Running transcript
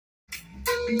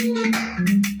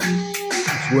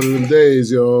It's one of them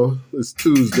days, y'all. It's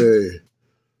Tuesday.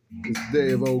 It's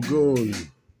day of Ogun.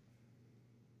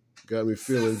 Got me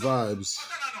feeling vibes.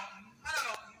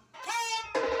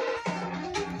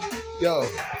 Yo,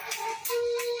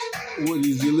 what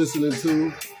is you listening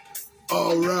to?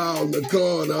 All around the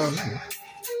corner.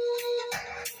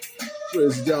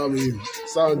 Prince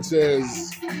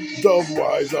Jammy+Sanchez.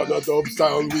 Dub-wise on a dub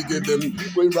style, we give them.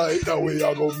 We right now, we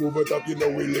are gonna move it up, you know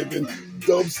we live in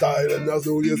dub style, and that's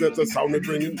all that's the sound we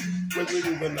bringing. When we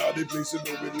moving out the place, you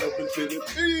know we love and feeling.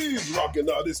 Please, rocking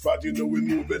out this spot, you know we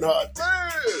moving hot.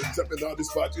 Hey, stepping out the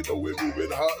spot, you know we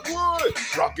moving hot. Boy,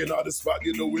 rocking out the spot,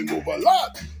 you know we move a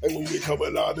lot. And when we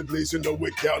coming out the place, you know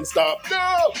we can't stop.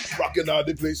 No, rocking out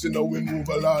the place, you know we move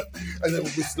a lot. And then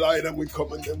when we slide and we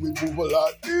come and then we move a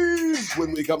lot.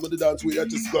 When we come to the dance, we have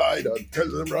to slide and tell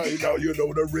them right now, you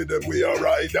know the rhythm we are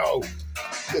right now.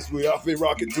 Yes, we have to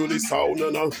rock it to the sound,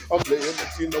 and I'm playing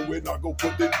it, you know we're not gonna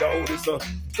put it down. It's a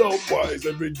dub-wise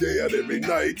every day and every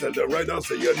night, and right now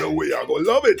say, you know we are gonna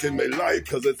love it in my life,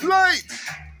 cause it's light.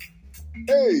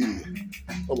 Hey,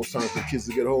 almost time for the kids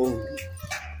to get home.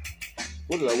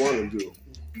 What did I want to do?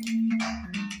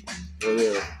 Oh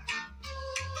yeah.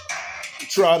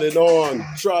 Trotting on,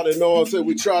 say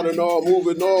we trotting on,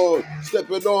 moving on,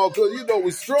 stepping on, cause you know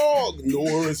we strong. No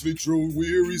rest for true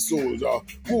weary soldier.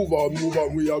 Move on,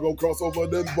 we are gonna cross over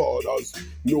them borders.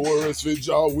 No rest for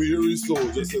jaw weary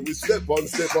soldier. Say we step on,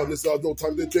 this has no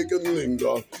time to take and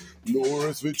linger. No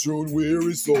rest for true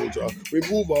weary soldier. We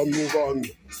move on,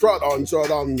 strut on, step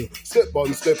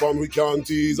on, we can't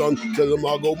tease on. Tell them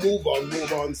I go move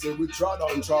on, say we trot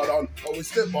on, and we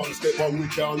step on, we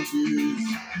can't tease.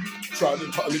 Trotting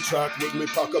on the track with me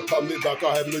pack up on me back,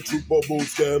 I have my trooper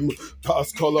boots them.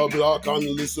 Pass color block and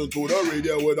listen to the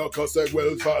radio with a cassette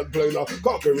well fat playing a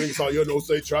conquering song, you know,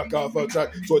 say track after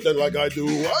track. Sporting like I do,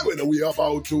 when we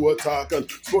about to attack. And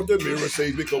sporting mirror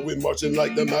say because we marching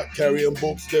like the Mac carrying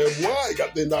books them. Why?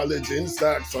 Got the knowledge in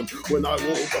stacks. And when I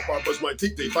woke up, I brushed my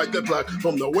teeth, they fight the plaque.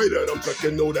 From the way that I'm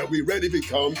checking, know that we ready for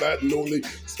combat. And only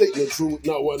stating the truth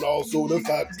now and also the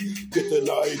facts. Get an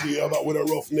idea about what a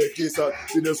roughneck is.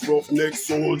 See this roughneck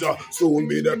soldier, soon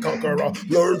be the conqueror.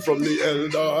 Learn from the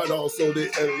elder and also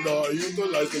the elder.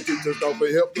 Utilize the teachers now to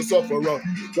help the sufferer.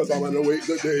 Cause I'm gonna wait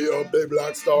the day of the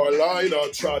Black Star Line.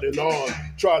 Trotting on.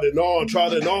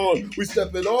 We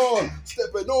stepping on.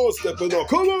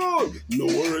 Come on. No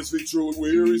worries for true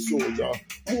weary soldier.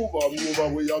 Move on,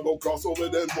 we are gonna cross over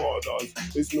them borders.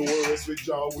 It's no worries for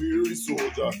jaw weary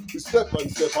soldier. We step on,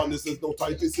 this is no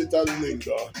time to sit and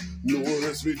linger. No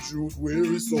worries for true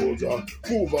weary soldier.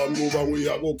 Move on, we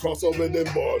are gonna cross over them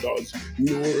borders.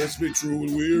 No worries for true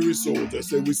weary soldier.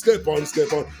 Say we step on,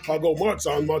 I go march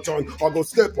on, I go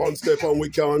step on, we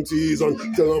can't tease on.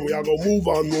 Tell them we are gonna move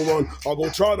on, I go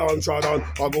trot on,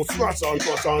 I go smash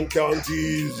on, can't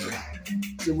tease.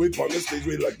 See, we on the stage,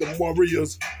 we like the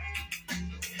warriors.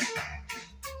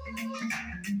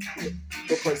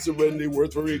 The price of rent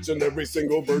worth for each and every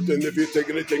single birth. And if you take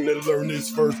anything to learn this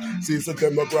first, see the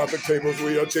demographic tables,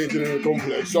 we are changing in the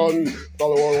complexion.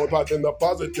 Follow our path in the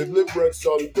positive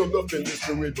liberation. To enough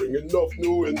industry, we bring enough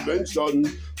new invention.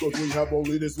 Cause we have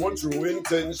only this one true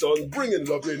intention. Bringing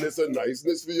loveliness and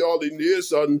niceness for all the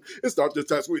nation. It's not the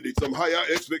task, we need some higher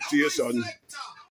expectation.